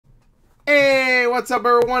Hey, what's up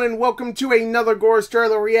everyone, and welcome to another Gors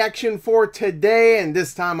trailer reaction for today. And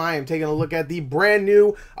this time I am taking a look at the brand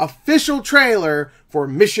new official trailer for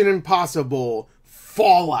Mission Impossible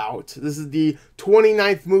Fallout. This is the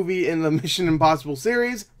 29th movie in the Mission Impossible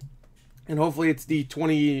series, and hopefully it's the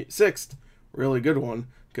 26th really good one,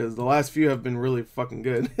 because the last few have been really fucking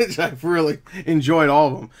good. I've really enjoyed all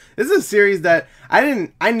of them. This is a series that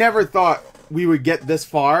I never thought we would get this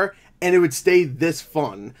far and it would stay this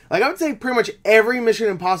fun. Like, I would say pretty much every Mission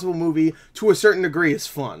Impossible movie, to a certain degree, is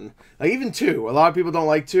fun. Like, even 2. A lot of people don't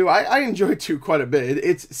like 2. I enjoy 2 quite a bit.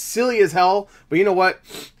 It's silly as hell, but you know what?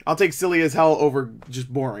 I'll take silly as hell over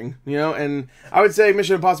just boring, you know? And I would say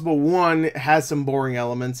Mission Impossible 1 has some boring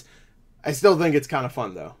elements. I still think it's kind of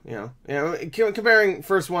fun, though, you know? Comparing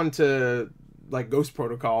first one to, like, Ghost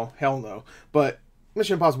Protocol, hell no. But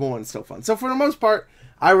Mission Impossible 1 is still fun. So for the most part,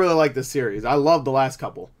 I really like this series. I love the last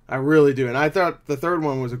couple. I really do. And I thought the third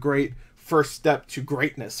one was a great first step to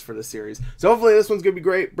greatness for the series. So hopefully this one's going to be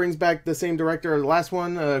great. Brings back the same director of the last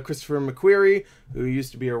one, Christopher McQuarrie, who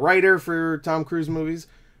used to be a writer for Tom Cruise movies.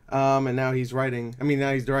 And now he's writing. I mean,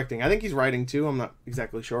 now he's directing. I think he's writing too. I'm not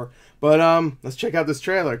exactly sure. But let's check out this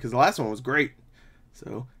trailer, because the last one was great.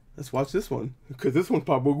 So let's watch this one, because this one's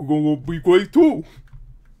probably going to be great too.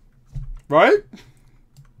 Right?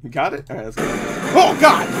 You got it? Alright, let's go. Oh,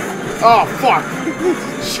 God! Oh, fuck!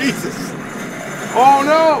 Jesus! Oh,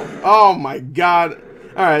 no! Oh, my God.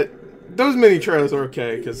 Alright, those mini trailers are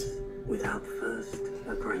okay, because... Without first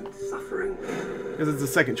a great suffering. Because it's the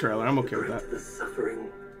second trailer, I'm okay with that. The suffering,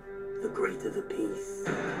 the greater the peace.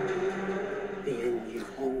 The end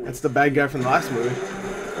you've always... That's the bad guy from the last movie.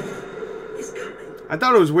 Is coming. I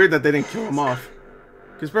thought it was weird that they didn't kill him off.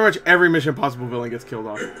 Because pretty much every Mission Impossible villain gets killed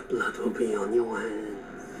off. And the blood will be on your hands.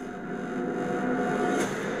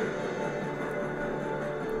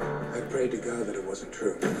 I prayed to God that it wasn't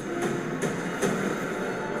true.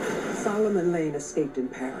 Solomon Lane escaped in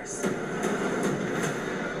Paris.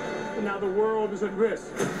 And now the world is at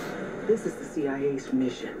risk. This is the CIA's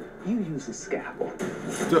mission. You use a scalpel.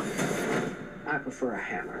 So, I prefer a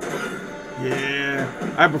hammer. yeah,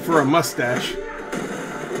 I prefer a mustache.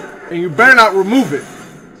 And you better not remove it.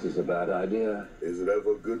 This is a bad idea. Is it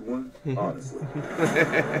ever a good one? Honestly.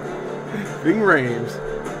 Bing Rames.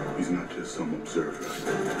 He's not just some observer.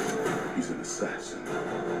 He's an assassin.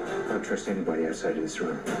 I don't trust anybody outside of this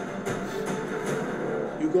room.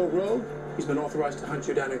 You go rogue, he's been authorized to hunt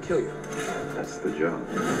you down and kill you. That's the job.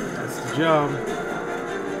 That's the job.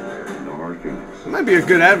 No hard feelings. It might be a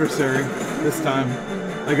good adversary this time.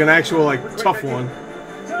 Like an actual, like, tough one.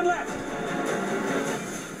 Turn left!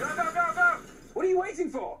 Go, go, go, go! What are you waiting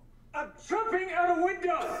for? I'm jumping out a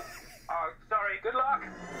window! Oh, sorry, good luck.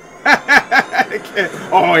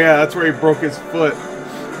 Oh yeah, that's where he broke his foot.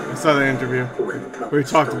 I saw that interview where he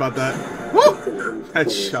talked about that. Woo!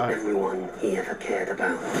 That shot. Everyone he ever cared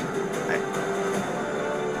about.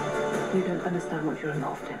 You don't understand what you're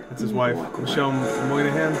involved in. That's his wife, Michelle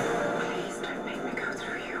Moynihan. Please don't make me go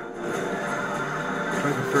through you.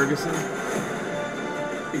 Rebecca Ferguson.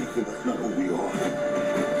 Ethan, that's not who we are.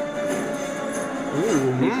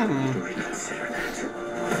 Ooh, Reconsider that.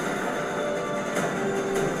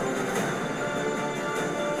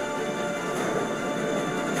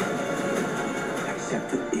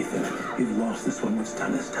 Accept it, Ethan. You've lost this one. What's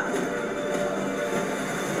done is done.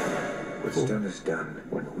 What's done is done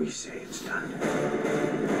when we say it's done.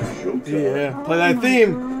 Showtime. yeah, play that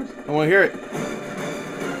theme. I want to hear it.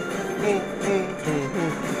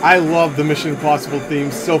 I love the Mission Impossible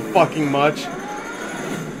theme so fucking much.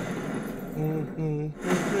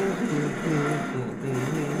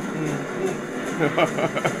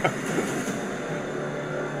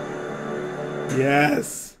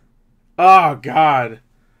 Yes. Oh, God.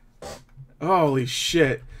 Holy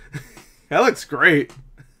shit. That looks great.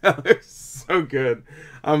 That looks so good.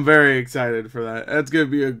 I'm very excited for that. That's going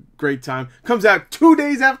to be a great time. Comes out 2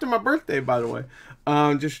 days after my birthday, by the way.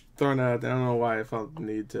 Just throwing that out there. I don't know why I felt the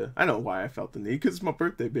need to. I know why I felt the need, because it's my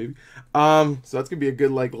birthday, baby. So that's going to be a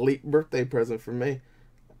good, like, late birthday present for me.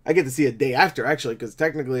 I get to see it day after, actually, because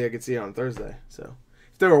technically I could see it on Thursday. So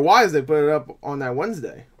if they were wise, they put it up on that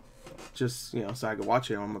Wednesday. Just, you know, so I could watch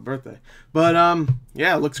it on my birthday. But,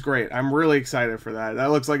 yeah, it looks great. I'm really excited for that. That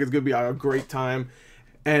looks like it's going to be a great time.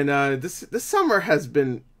 And this summer has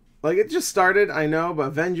been, like, it just started, I know, but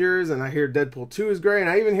Avengers, and I hear Deadpool 2 is great, and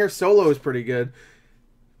I even hear Solo is pretty good.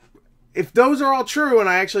 If those are all true, and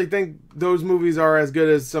I actually think those movies are as good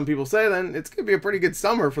as some people say, then it's going to be a pretty good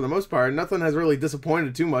summer for the most part. Nothing has really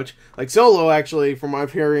disappointed too much. Like, Solo, actually, from what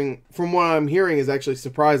I'm hearing, is actually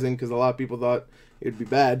surprising, because a lot of people thought it would be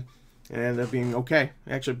bad. And it ended up being okay.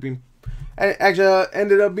 Actually actually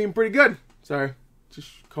ended up being pretty good. Sorry, just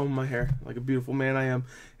combing my hair like a beautiful man I am.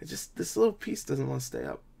 It just, this little piece doesn't want to stay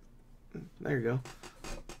up. There you go.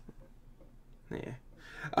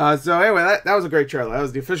 Yeah. So anyway, that was a great trailer. That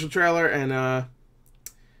was the official trailer, and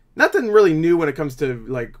nothing really new when it comes to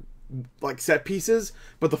like set pieces.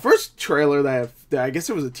 But the first trailer that I guess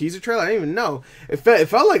it was a teaser trailer. I didn't even know. It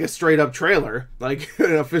felt like a straight up trailer, like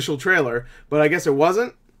an official trailer. But I guess it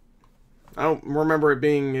wasn't. I don't remember it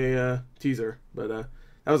being a teaser, but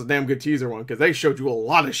that was a damn good teaser one, because they showed you a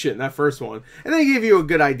lot of shit in that first one, and they gave you a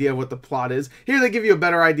good idea of what the plot is. Here they give you a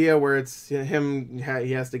better idea where it's him,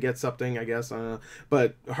 he has to get something, I guess,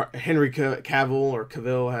 but Henry Cavill, or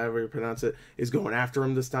Cavill, however you pronounce it, is going after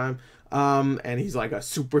him this time, and he's like a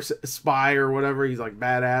super spy or whatever. He's like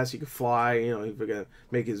badass, he can fly, you know, he's gonna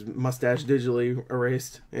make his mustache digitally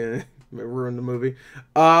erased and ruin the movie.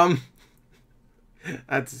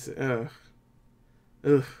 That's ugh.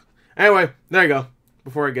 Anyway, there you go.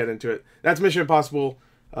 Before I get into it, that's Mission Impossible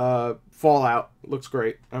Fallout. Looks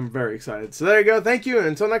great. I'm very excited. So there you go. Thank you, and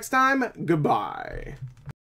until next time, goodbye.